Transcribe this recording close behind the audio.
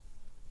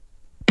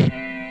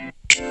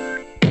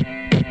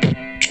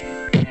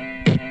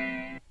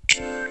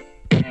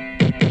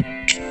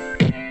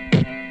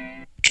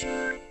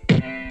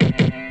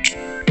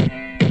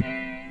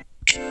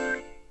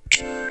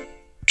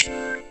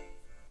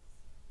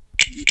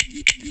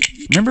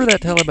Remember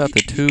that tale about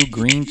the two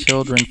green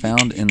children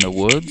found in the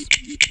woods?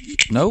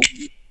 Nope.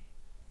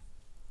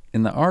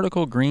 In the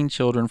article Green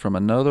Children from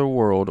Another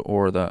World,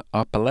 or the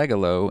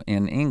Archipelago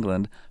in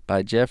England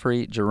by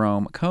Geoffrey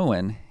Jerome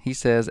Cohen, he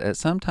says at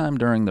some time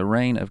during the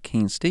reign of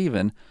King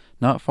Stephen,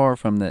 not far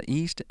from the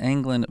East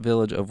England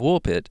village of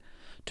Woolpit,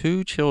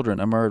 two children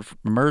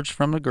emerged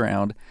from the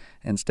ground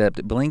and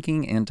stepped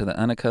blinking into the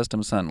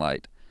unaccustomed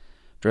sunlight.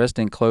 Dressed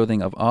in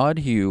clothing of odd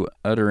hue,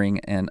 uttering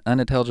an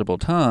unintelligible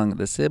tongue,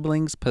 the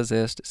siblings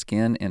possessed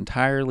skin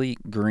entirely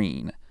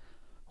green.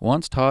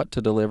 Once taught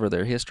to deliver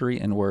their history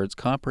in words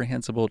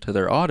comprehensible to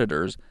their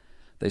auditors,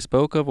 they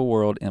spoke of a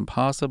world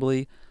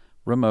impossibly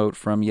remote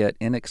from yet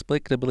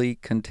inexplicably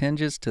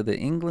contiguous to the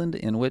England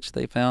in which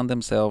they found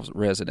themselves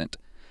resident.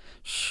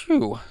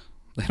 Shoo!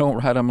 They don't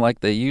write them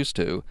like they used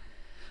to.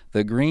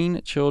 The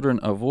Green Children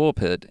of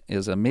Woolpit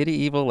is a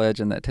medieval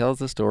legend that tells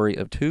the story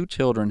of two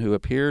children who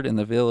appeared in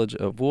the village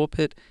of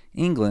Woolpit,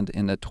 England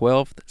in the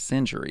 12th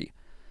century.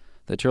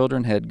 The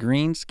children had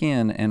green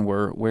skin and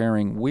were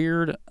wearing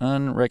weird,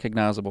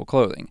 unrecognizable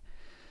clothing.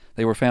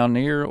 They were found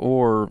near,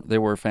 or they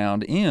were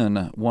found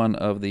in, one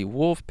of the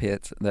wolf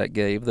pits that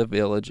gave the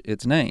village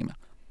its name.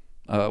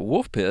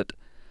 Wolf pit?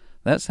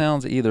 That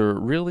sounds either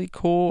really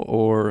cool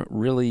or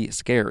really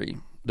scary,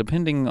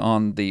 depending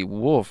on the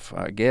wolf,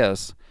 I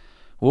guess.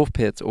 Wolf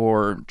pits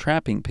or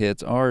trapping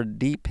pits are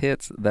deep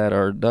pits that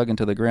are dug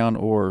into the ground,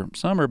 or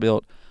some are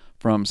built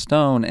from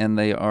stone and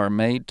they are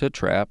made to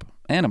trap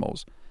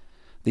animals.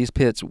 These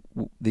pits,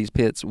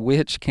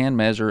 which can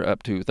measure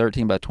up to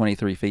 13 by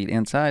 23 feet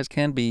in size,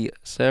 can be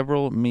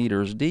several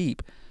meters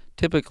deep,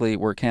 typically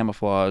were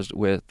camouflaged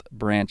with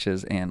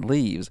branches and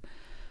leaves.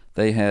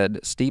 They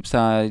had steep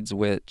sides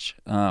which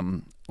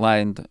were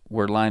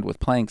lined with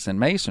planks and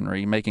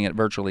masonry, making it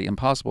virtually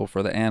impossible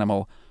for the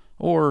animal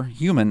or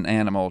human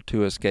animal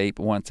to escape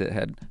once it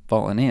had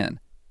fallen in.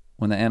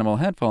 When the animal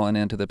had fallen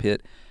into the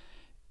pit,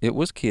 it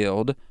was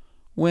killed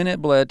when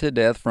it bled to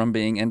death from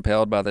being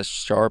impaled by the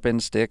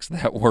sharpened sticks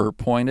that were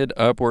pointed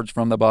upwards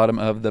from the bottom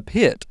of the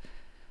pit.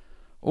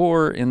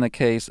 Or, in the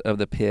case of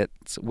the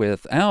pits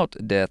without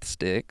death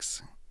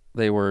sticks,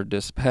 they were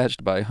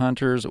dispatched by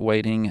hunters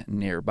waiting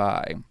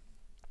nearby.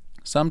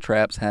 Some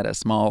traps had a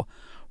small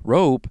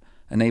rope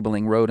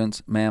enabling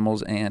rodents,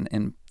 mammals, and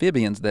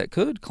amphibians that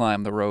could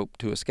climb the rope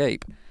to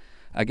escape.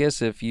 I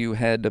guess if you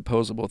had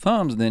opposable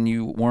thumbs, then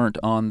you weren't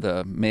on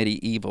the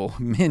medieval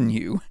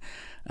menu.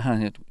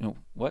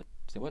 What?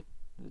 Say what?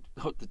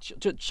 Oh, the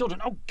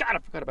children. Oh, God, I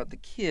forgot about the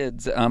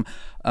kids.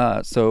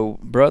 So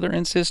brother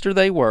and sister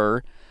they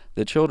were.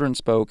 The children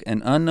spoke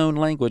an unknown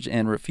language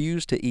and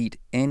refused to eat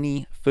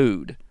any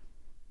food.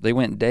 They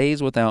went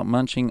days without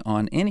munching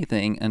on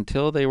anything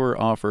until they were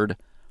offered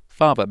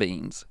fava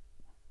beans.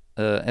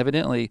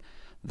 Evidently,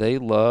 they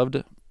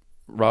loved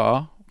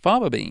raw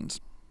fava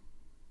beans.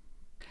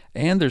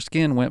 And their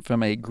skin went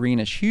from a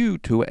greenish hue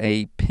to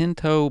a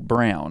pinto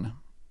brown.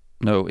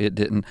 No, it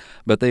didn't.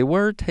 But they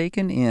were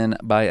taken in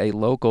by a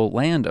local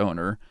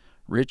landowner,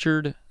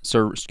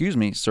 Sir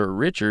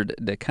Richard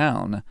de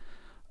Calne.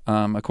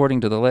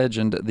 According to the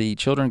legend, the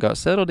children got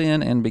settled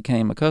in and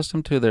became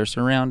accustomed to their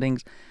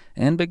surroundings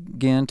and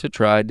began to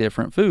try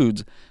different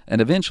foods,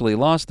 and eventually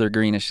lost their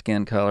greenish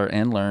skin color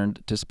and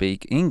learned to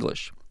speak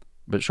English.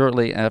 But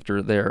shortly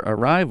after their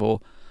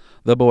arrival,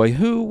 the boy,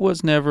 who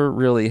was never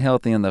really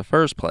healthy in the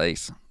first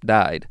place,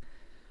 died.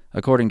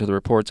 According to the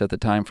reports at the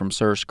time from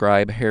Sir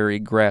Scribe Harry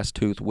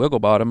Grasstooth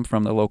Wigglebottom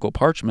from the local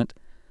parchment,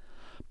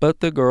 but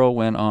the girl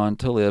went on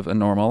to live a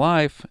normal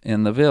life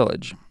in the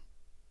village.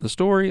 The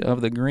story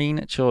of the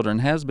Green Children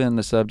has been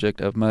the subject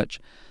of much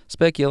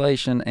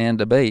speculation and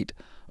debate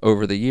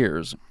over the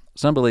years.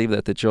 Some believe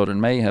that the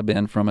children may have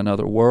been from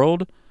another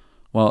world,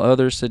 while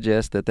others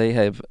suggest that they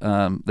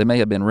may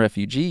have been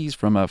refugees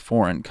from a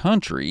foreign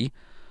country.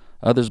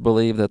 Others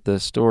believe that the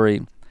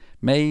story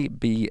may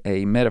be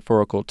a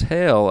metaphorical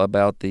tale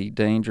about the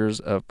dangers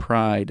of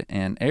pride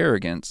and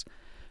arrogance,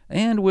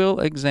 and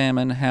will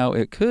examine how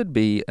it could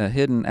be a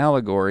hidden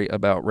allegory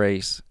about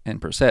race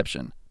and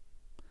perception.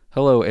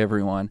 Hello,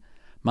 everyone.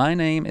 My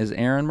name is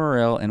Aaron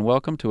Morrell, and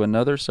welcome to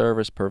another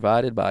service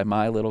provided by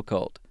My Little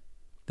Cult.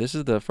 This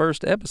is the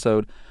first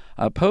episode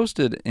I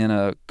posted in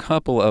a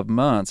couple of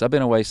months. I've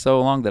been away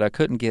so long that I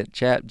couldn't get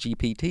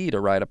ChatGPT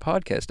to write a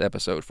podcast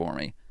episode for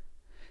me.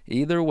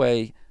 Either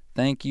way,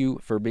 thank you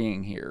for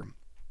being here.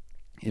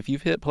 If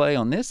you've hit play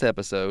on this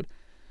episode,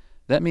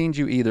 that means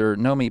you either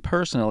know me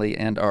personally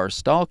and are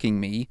stalking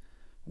me,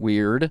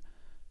 weird,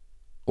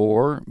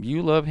 or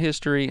you love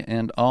history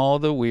and all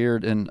the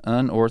weird and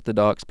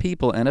unorthodox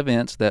people and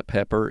events that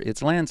pepper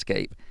its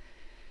landscape.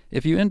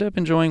 If you end up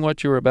enjoying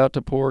what you're about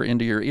to pour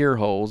into your ear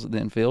holes,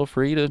 then feel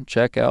free to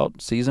check out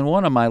Season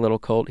 1 of My Little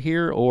Cult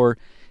here or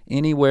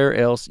anywhere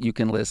else you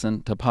can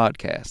listen to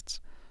podcasts.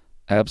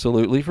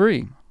 Absolutely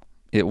free.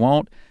 It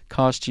won't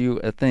cost you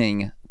a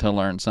thing to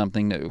learn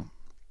something new.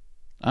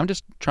 I'm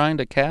just trying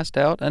to cast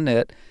out a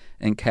net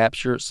and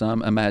capture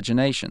some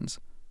imaginations.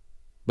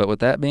 But with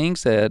that being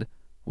said,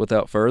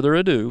 without further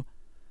ado,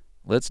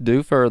 Let's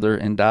do further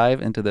and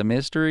dive into the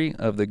mystery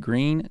of the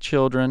green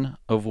children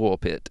of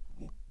Woolpit.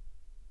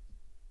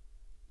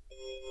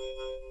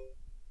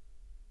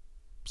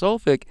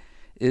 Suffolk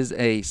is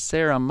a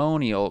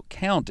ceremonial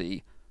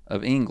county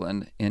of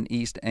England in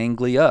East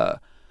Anglia.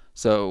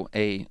 So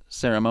a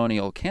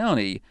ceremonial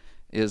county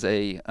is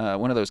a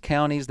one of those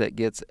counties that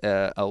gets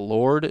a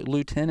lord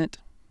lieutenant,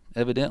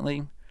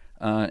 evidently,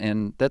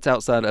 and that's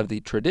outside of the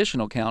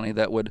traditional county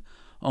that would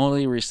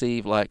only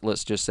receive, like,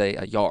 let's just say,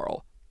 a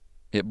jarl.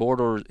 It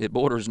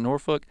borders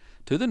Norfolk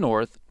to the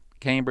north,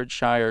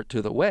 Cambridgeshire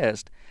to the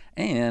west,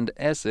 and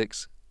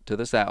Essex to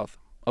the south.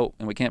 Oh,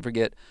 and we can't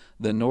forget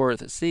the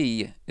North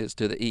Sea is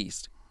to the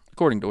east,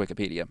 according to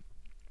Wikipedia.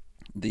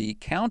 The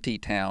county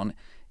town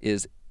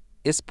is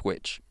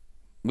Ipswich,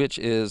 which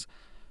is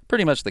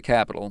pretty much the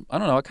capital. I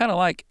don't know, I kind of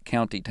like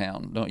county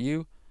town, don't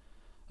you?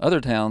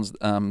 Other towns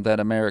that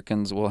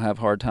Americans will have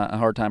a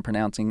hard time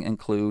pronouncing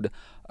include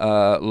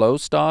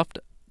Lowestoft,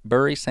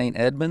 Bury St.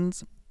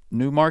 Edmunds,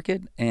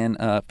 Newmarket, and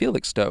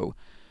Felixstowe,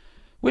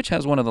 which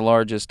has one of the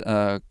largest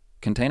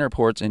container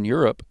ports in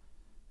Europe.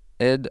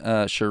 Ed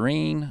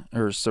Sheeran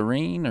Ed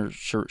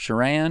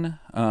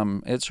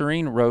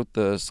Sheeran wrote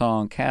the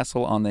song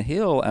 "Castle on the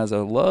Hill" as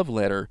a love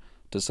letter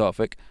to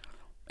Suffolk.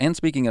 And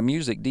speaking of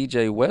music,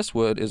 DJ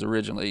Westwood is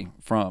originally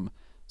from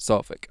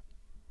Suffolk.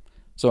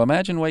 So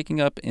imagine waking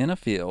up in a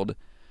field,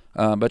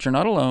 but you're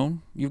not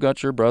alone. You've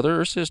got your brother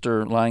or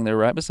sister lying there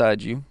right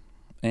beside you,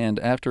 and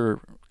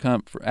after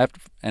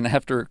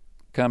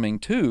coming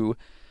to,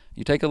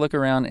 you take a look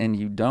around and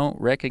you don't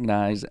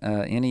recognize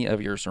any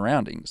of your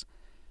surroundings.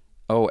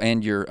 Oh,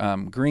 and you're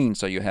green,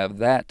 so you have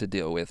that to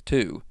deal with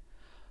too.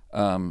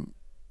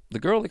 The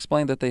girl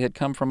explained that they had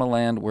come from a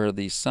land where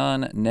the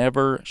sun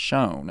never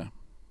shone,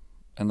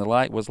 and the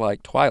light was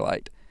like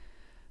twilight.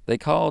 They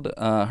called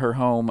their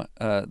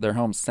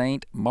home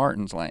St.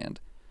 Martin's Land,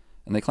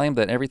 and they claimed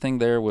that everything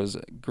there was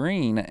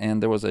green,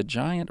 and there was a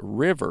giant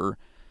river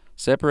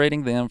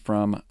separating them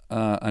from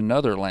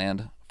another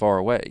land far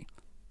away.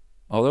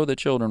 Although the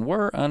children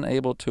were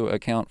unable to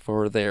account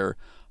for their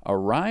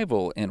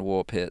arrival in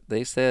Woolpit,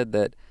 they said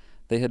that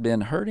they had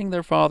been herding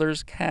their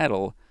father's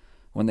cattle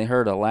when they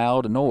heard a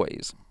loud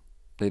noise.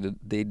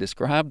 They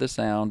described the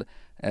sound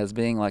as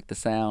being like the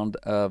sound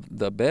of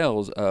the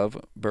bells of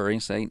Bury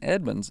St.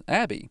 Edmunds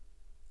Abbey,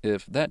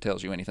 if that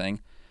tells you anything,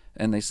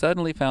 and they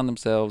suddenly found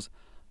themselves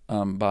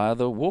by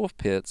the wolf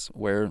pits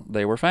where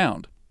they were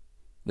found.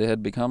 They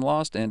had become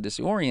lost and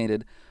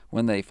disoriented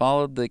when they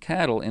followed the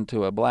cattle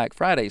into a Black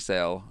Friday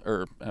sale,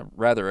 or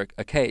rather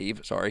a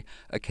cave,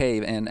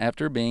 and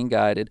after being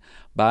guided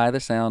by the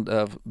sound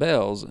of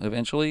bells,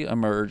 eventually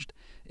emerged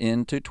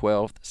into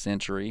 12th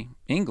century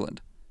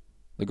England.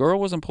 The girl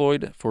was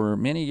employed for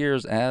many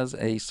years as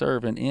a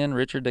servant in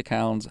Richard de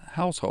Calne's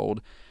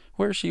household,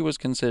 where she was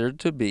considered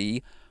to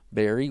be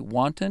very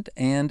wanton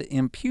and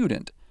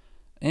impudent.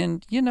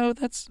 And,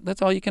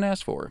 that's all you can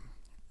ask for.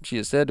 She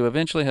is said to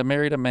eventually have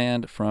married a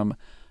man from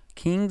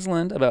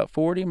Kingsland, about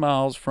 40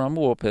 miles from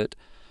Woolpit,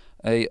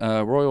 a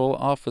royal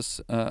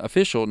office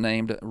official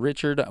named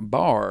Richard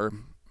Barr.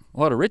 A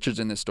lot of Richards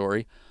in this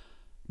story.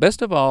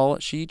 Best of all,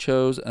 she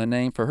chose a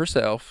name for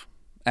herself,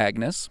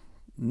 Agnes.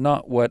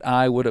 Not what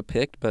I would have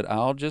picked, but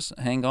I'll just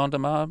hang on to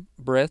my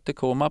breath to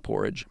cool my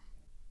porridge.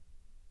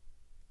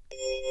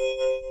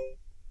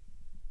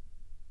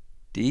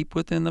 Deep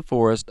within the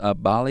forest of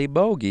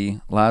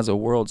Ballybogie lies a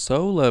world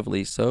so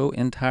lovely, so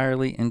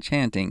entirely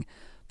enchanting,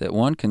 that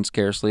one can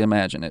scarcely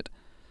imagine it.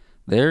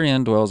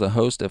 Therein dwells a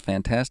host of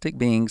fantastic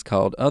beings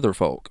called Other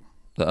Folk.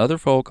 The Other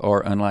Folk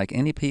are unlike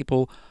any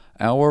people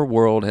our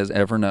world has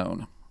ever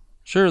known.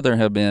 Sure, there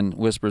have been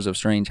whispers of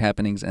strange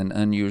happenings and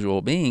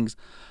unusual beings,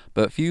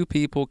 but few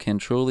people can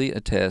truly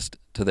attest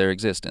to their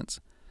existence.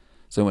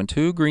 So when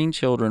two green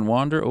children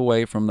wander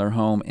away from their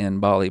home in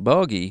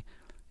Ballybogie,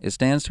 it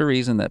stands to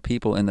reason that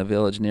people in the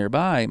village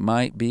nearby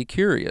might be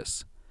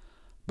curious.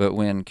 But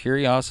when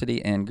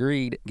curiosity and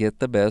greed get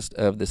the best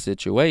of the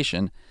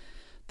situation,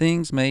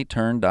 things may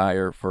turn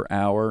dire for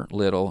our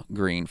little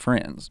green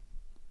friends.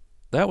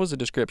 That was a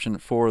description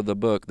for the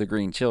book The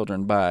Green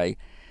Children by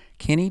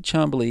Kenny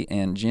Chumbley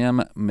and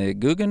Jim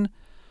McGugan,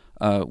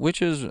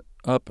 which is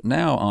up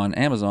now on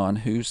Amazon,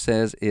 who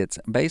says it's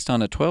based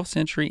on a 12th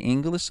century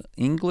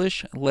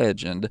English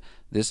legend.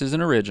 This is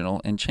an original,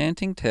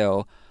 enchanting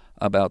tale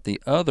about the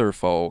Other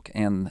Folk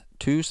and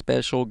two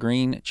special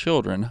green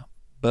children,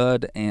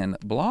 Bud and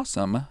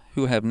Blossom,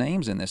 who have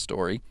names in this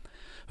story,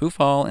 who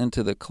fall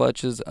into the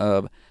clutches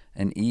of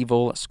an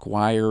evil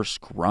Squire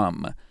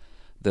Scrum,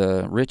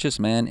 the richest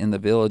man in the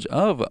village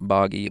of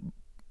Ballybogie,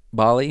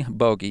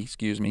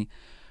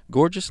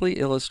 gorgeously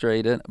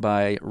illustrated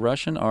by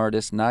Russian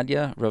artist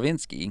Nadia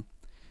Ravinsky.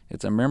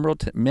 It's a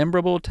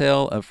memorable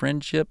tale of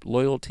friendship,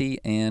 loyalty,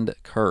 and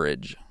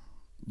courage.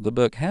 The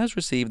book has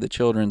received the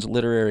Children's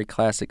Literary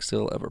Classic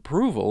Seal of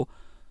Approval.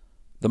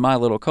 The My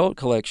Little Cult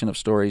collection of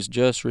stories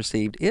just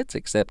received its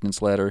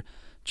acceptance letter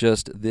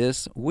just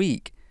this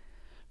week.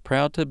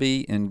 Proud to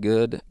be in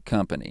good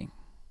company.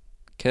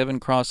 Kevin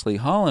Crossley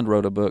Holland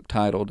wrote a book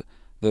titled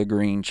the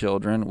Green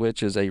Children,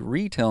 which is a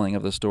retelling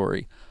of the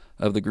story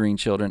of the Green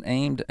Children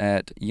aimed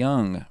at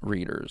young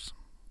readers.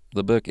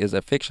 The book is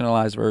a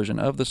fictionalized version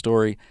of the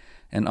story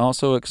and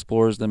also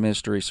explores the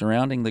mystery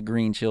surrounding the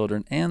Green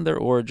Children and their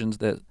origins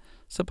that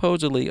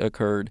supposedly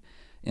occurred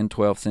in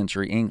 12th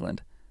century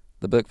England.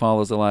 The book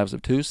follows the lives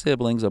of two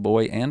siblings, a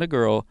boy and a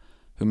girl,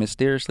 who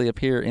mysteriously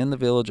appear in the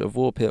village of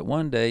Woolpit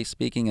one day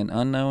speaking an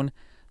unknown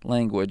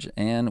language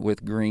and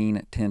with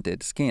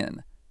green-tinted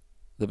skin.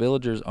 The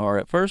villagers are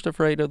at first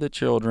afraid of the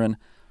children,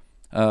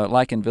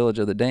 like in Village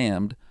of the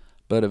Damned,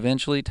 but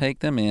eventually take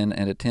them in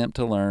and attempt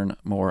to learn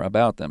more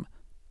about them.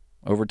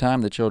 Over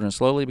time, the children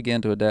slowly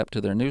begin to adapt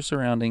to their new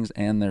surroundings,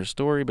 and their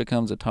story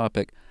becomes a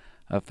topic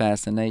of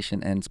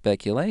fascination and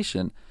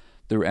speculation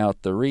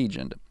throughout the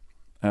region.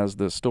 As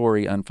the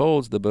story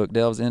unfolds, the book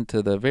delves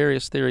into the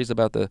various theories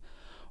about the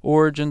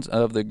origins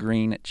of the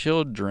Green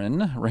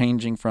Children,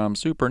 ranging from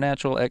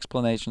supernatural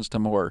explanations to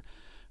more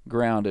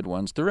grounded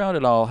ones. Throughout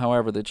it all,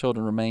 however, the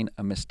children remain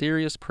a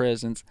mysterious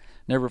presence,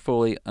 never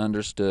fully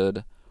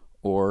understood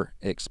or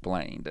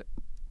explained.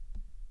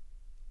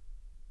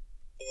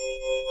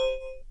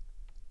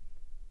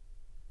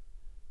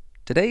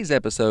 Today's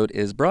episode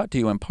is brought to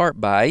you in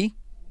part by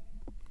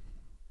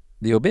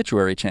the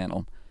Obituary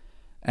Channel.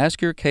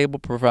 Ask your cable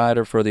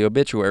provider for the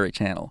Obituary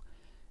Channel.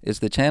 It's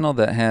the channel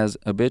that has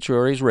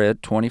obituaries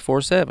read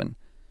 24/7.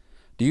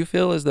 Do you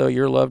feel as though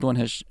your loved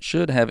one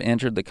should have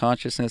entered the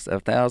consciousness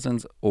of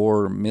thousands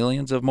or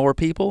millions of more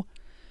people?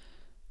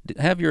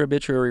 Have your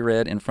obituary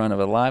read in front of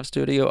a live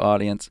studio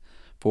audience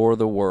for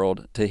the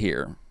world to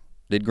hear.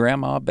 Did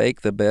Grandma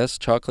bake the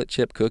best chocolate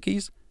chip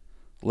cookies?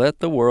 Let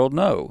the world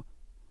know.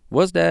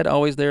 Was Dad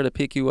always there to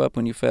pick you up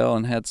when you fell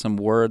and had some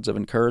words of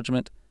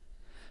encouragement?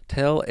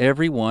 Tell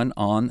everyone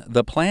on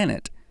the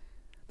planet.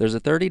 There's a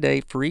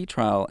 30-day free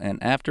trial,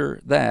 and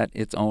after that,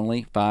 it's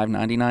only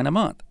 $5.99 a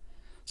month.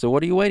 So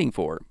what are you waiting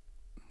for?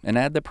 And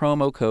add the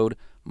promo code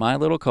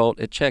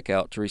MyLittleCult at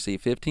checkout to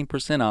receive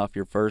 15% off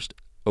your first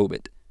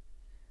obit.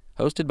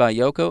 Hosted by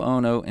Yoko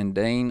Ono and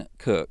Dane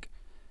Cook.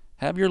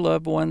 Have your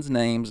loved ones'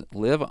 names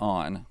live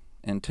on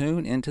and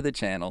tune into the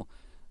channel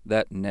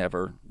that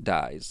never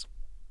dies.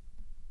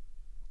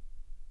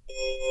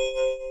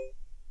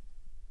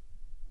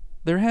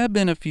 There have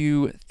been a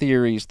few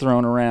theories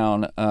thrown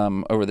around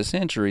over the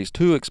centuries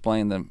to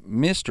explain the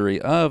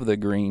mystery of the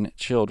Green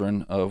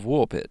Children of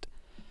Woolpit.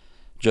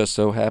 Just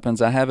so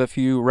happens I have a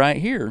few right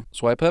here.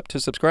 Swipe up to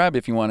subscribe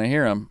if you want to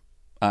hear them.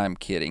 I'm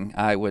kidding.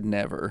 I would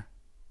never.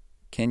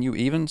 Can you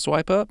even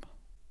swipe up?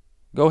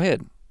 Go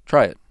ahead.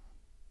 Try it.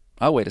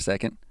 I'll wait a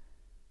second.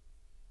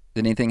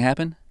 Did anything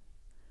happen?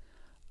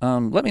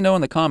 Let me know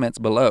in the comments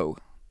below.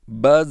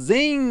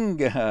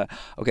 Bazinga!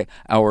 Okay,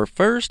 our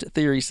first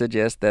theory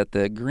suggests that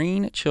the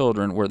Green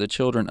Children were the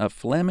children of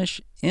Flemish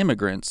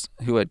immigrants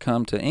who had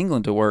come to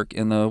England to work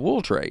in the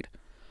wool trade.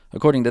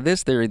 According to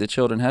this theory, the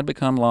children had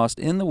become lost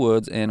in the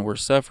woods and were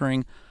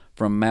suffering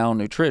from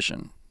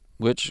malnutrition,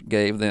 which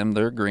gave them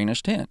their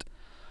greenish tint.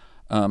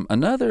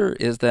 Another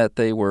is that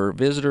they were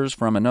visitors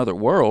from another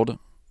world.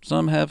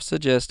 Some have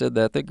suggested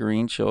that the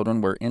Green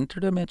Children were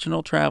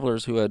interdimensional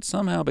travelers who had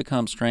somehow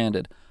become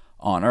stranded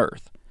on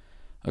Earth.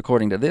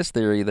 According to this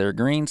theory, their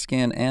green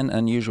skin and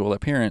unusual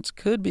appearance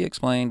could be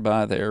explained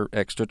by their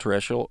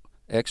extraterrestrial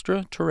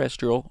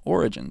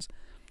origins.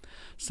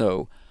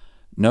 So,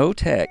 no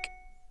tech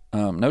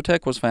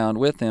was found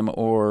with them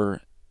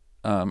or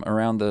in and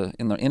around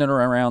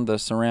the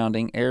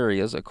surrounding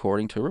areas,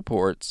 according to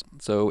reports.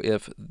 So,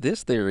 if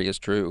this theory is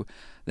true,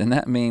 then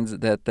that means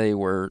that they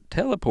were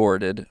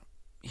teleported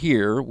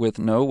here with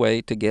no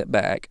way to get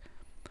back.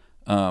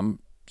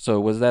 So,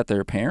 was that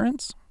their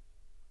parents?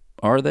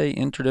 Are they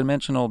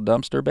interdimensional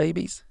dumpster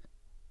babies?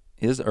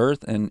 Is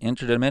Earth an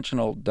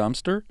interdimensional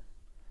dumpster?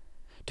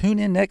 Tune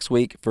in next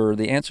week for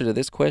the answer to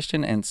this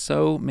question and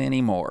so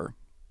many more.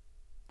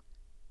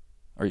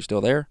 Are you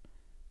still there?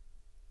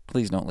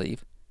 Please don't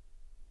leave.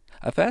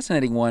 A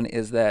fascinating one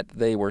is that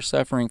they were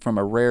suffering from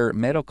a rare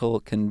medical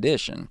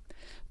condition.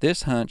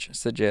 This hunch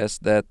suggests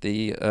that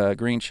the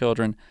Green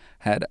Children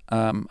had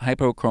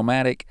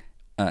hypochromatic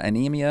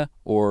anemia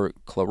or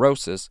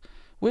chlorosis,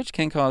 which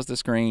can cause the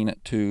skin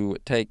to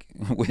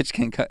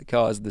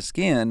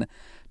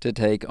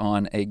take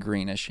on a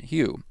greenish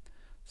hue.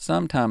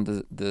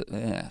 Sometimes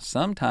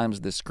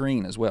the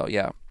screen as well,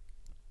 yeah.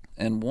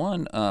 And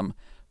one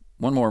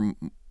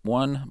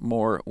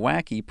more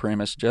wacky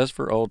premise, just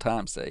for old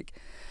time's sake.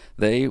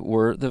 They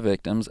were the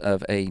victims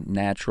of a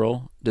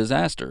natural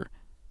disaster.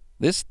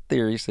 This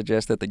theory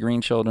suggests that the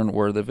Green Children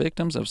were the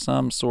victims of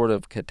some sort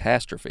of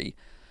catastrophe,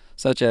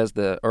 such as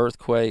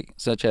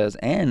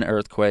an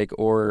earthquake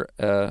or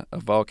a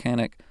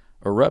volcanic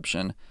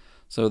eruption.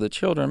 So the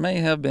children may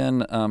have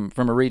been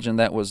from a region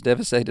that was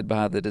devastated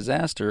by the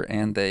disaster,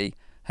 and they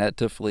had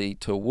to flee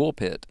to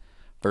Woolpit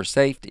for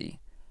safety.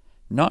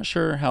 Not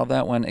sure how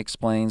that one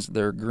explains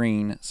their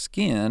green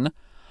skin,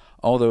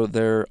 although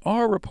there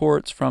are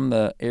reports from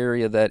the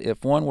area that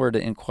if one were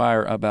to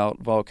inquire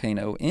about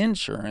volcano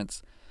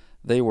insurance,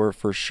 they were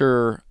for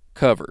sure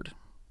covered.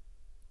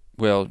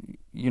 Well,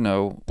 you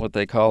know what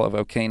they call a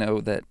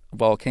volcano that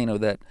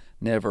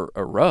never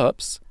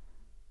erupts,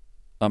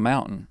 a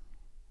mountain.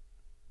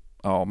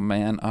 Oh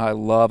man, I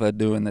love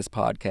doing this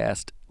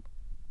podcast.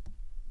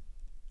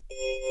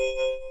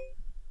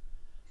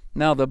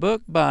 Now, the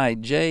book by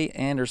J.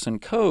 Anderson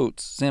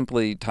Coates,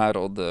 simply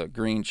titled The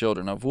Green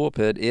Children of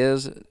Woolpit,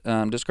 is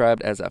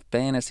described as a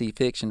fantasy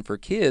fiction for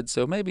kids,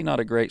 so maybe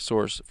not a great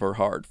source for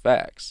hard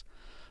facts.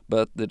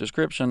 But the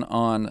description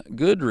on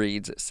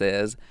Goodreads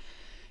says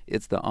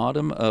it's the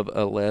autumn of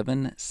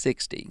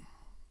 1160.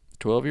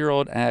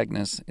 12-year-old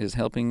Agnes is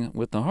helping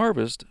with the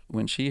harvest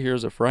when she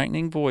hears a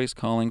frightening voice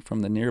calling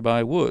from the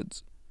nearby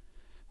woods.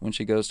 When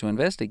she goes to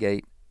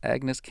investigate,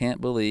 Agnes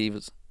can't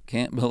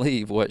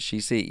believe what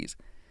she sees.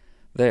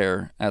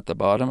 There, at the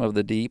bottom of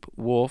the deep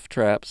wolf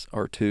traps,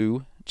 are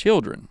two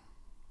children.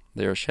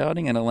 They are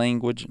shouting in a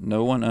language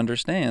no one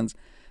understands,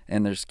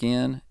 and their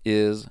skin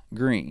is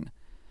green.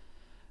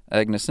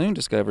 Agnes soon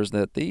discovers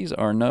that these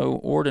are no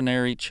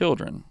ordinary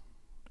children.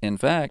 In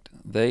fact,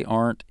 they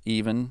aren't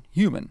even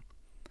human.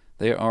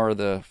 They are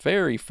the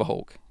fairy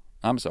folk.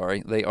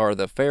 They are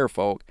the fair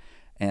folk,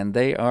 and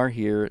they are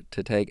here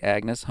to take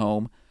Agnes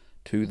home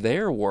to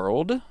their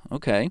world.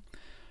 Okay.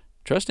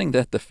 Trusting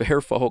that the fair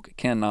folk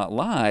cannot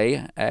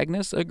lie,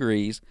 Agnes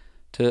agrees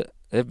to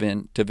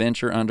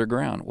venture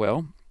underground.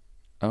 Well,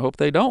 I hope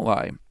they don't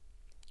lie.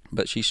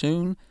 But she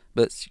soon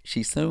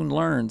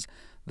learns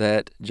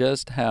that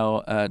just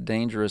how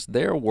dangerous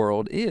their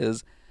world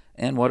is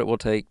and what it will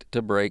take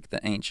to break the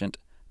ancient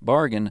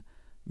bargain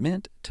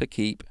meant to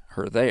keep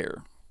her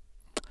there.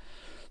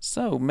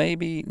 So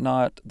maybe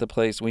not the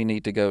place we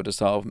need to go to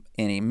solve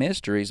any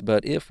mysteries,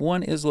 but if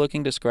one is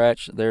looking to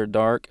scratch their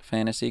dark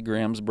fantasy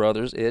Grimm's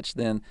brothers itch,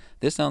 then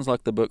this sounds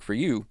like the book for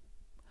you.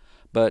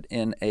 But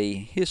in A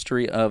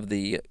History of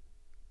the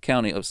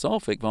County of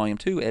Suffolk, Volume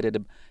 2,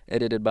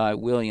 edited by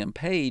William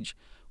Page,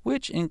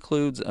 which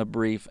includes a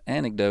brief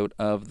anecdote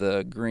of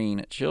the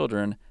Green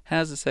Children,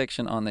 has a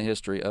section on the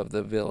history of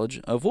the village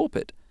of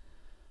Woolpit.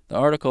 The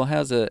article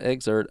has an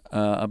excerpt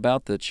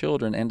about the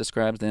children and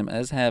describes them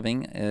as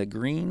having a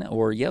green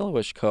or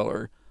yellowish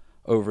color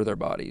over their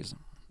bodies.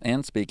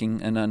 And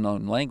speaking an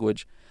unknown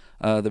language,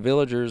 the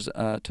villagers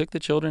took the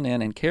children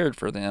in and cared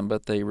for them,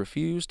 but they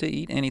refused to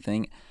eat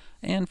anything,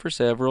 and for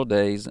several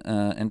days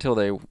until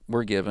they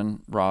were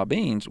given raw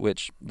beans,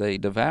 which they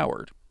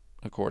devoured,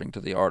 according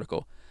to the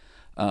article.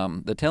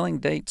 The telling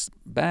dates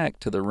back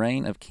to the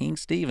reign of King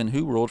Stephen,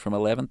 who ruled from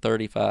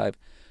 1135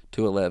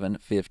 to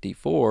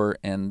 1154,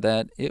 and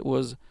that it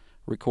was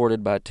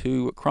recorded by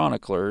two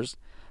chroniclers,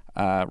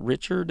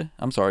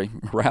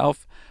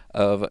 Ralph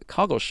of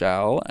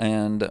Coggeshall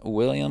and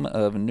William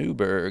of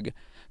Newburgh,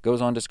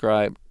 goes on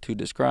to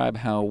describe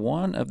how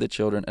one of the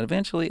children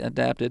eventually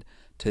adapted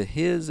to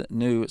his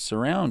new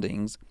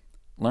surroundings,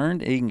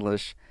 learned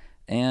English,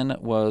 and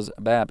was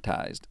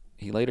baptized.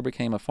 He later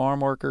became a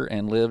farm worker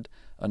and lived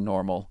a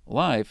normal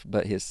life,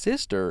 but his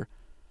sister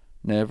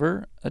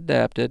never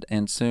adapted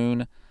and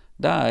soon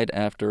died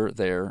after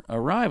their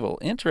arrival.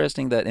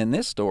 Interesting that in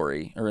this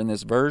story, or in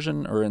this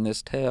version, or in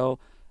this tale,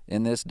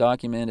 in this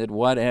documented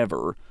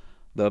whatever,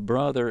 the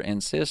brother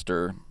and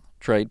sister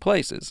trade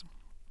places.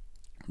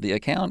 The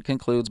account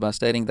concludes by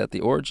stating that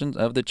the origins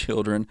of the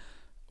children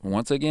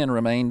once again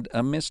remained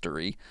a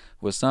mystery,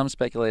 with some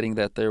speculating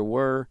that they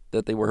were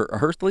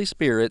earthly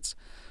spirits,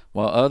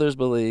 while others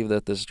believe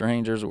that the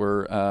strangers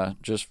were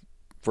just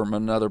from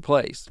another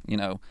place.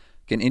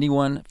 Can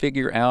anyone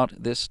figure out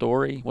this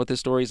story, what this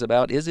story is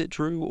about? Is it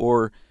true,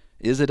 or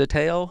is it a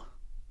tale?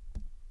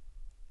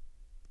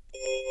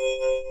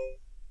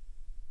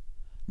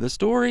 The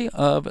story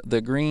of the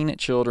Green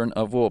Children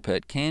of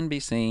Woolpit can be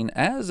seen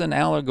as an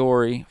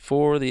allegory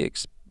for the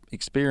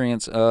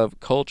experience of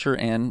culture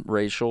and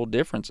racial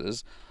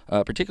differences,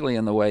 particularly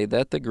in the way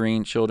that the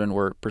Green Children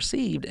were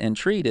perceived and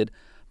treated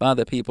by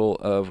the people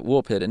of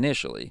Woolpit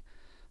initially.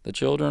 The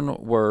children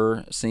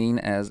were seen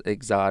as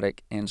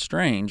exotic and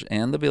strange,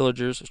 and the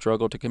villagers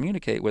struggled to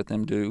communicate with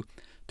them due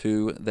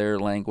to their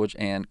language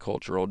and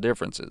cultural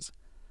differences.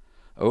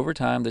 Over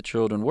time, the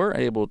children were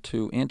able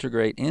to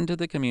integrate into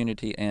the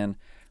community and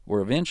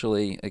were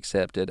eventually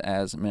accepted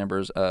as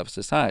members of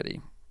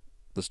society.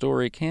 The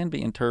story can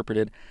be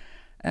interpreted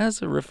as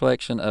a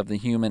reflection of the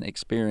human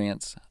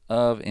experience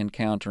of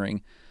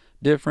encountering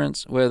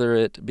difference, whether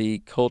it be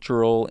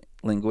cultural,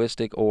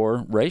 linguistic,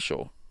 or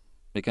racial.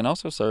 It can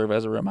also serve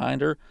as a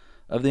reminder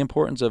of the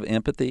importance of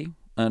empathy,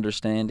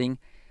 understanding,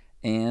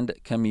 and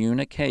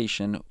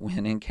communication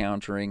when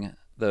encountering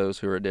those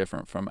who are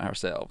different from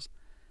ourselves.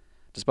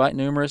 Despite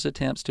numerous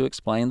attempts to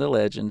explain the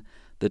legend,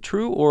 the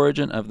true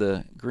origin of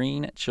the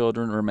Green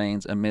Children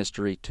remains a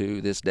mystery to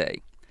this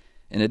day.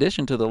 In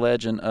addition to the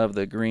legend of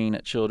the Green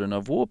Children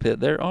of Woolpit,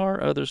 there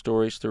are other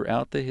stories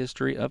throughout the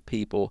history of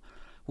people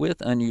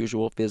with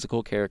unusual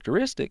physical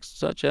characteristics,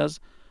 such as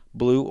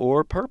blue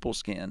or purple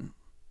skin,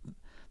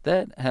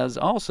 that has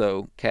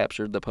also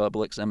captured the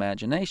public's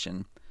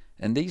imagination,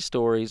 and these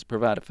stories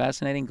provide a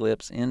fascinating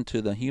glimpse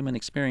into the human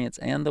experience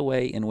and the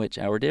way in which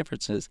our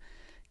differences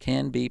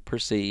can be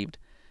perceived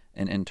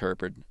and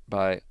interpreted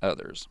by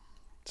others.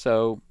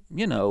 So,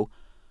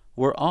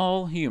 we're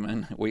all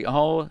human. We're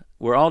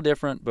all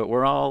different, but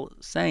we're all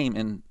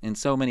same in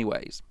so many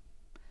ways.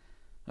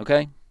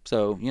 Okay?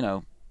 So,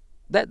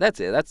 that's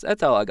it.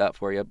 That's all I got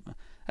for you.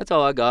 That's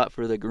all I got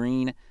for the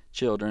green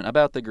children,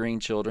 about the green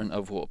children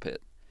of Woolpit.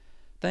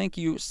 Thank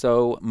you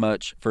so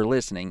much for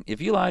listening.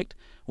 If you liked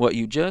what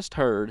you just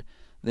heard,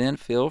 then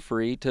feel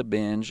free to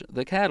binge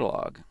the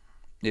catalog.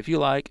 If you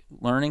like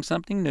learning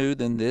something new,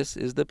 then this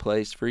is the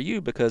place for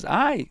you, because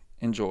I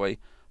enjoy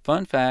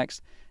fun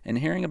facts and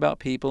hearing about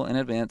people and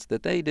events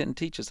that they didn't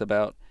teach us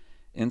about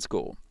in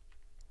school.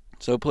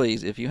 So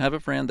please, if you have a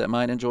friend that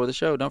might enjoy the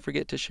show, don't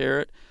forget to share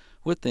it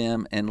with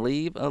them and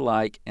leave a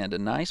like and a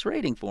nice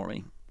rating for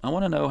me. I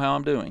want to know how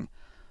I'm doing.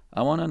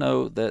 I want to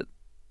know that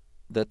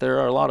there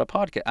are a lot of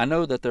podcasts. I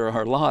know that there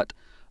are a lot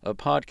of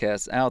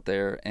podcasts out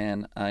there,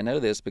 and I know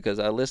this because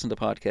I listen to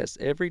podcasts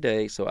every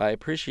day, so I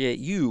appreciate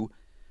you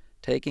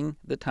taking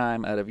the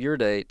time out of your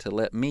day to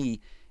let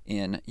me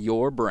in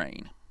your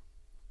brain.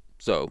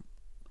 So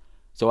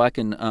I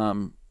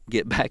can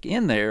get back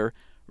in there.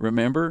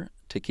 Remember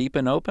to keep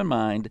an open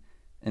mind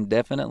and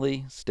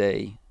definitely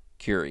stay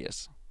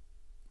curious.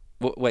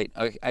 Wait,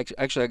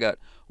 actually, I got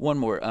one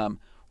more.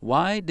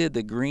 Why did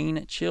the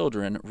green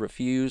children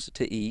refuse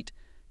to eat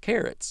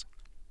carrots?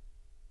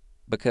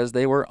 Because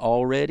they were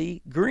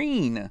already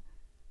green.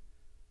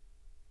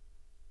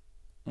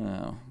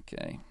 Oh,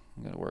 okay.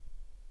 I gotta work.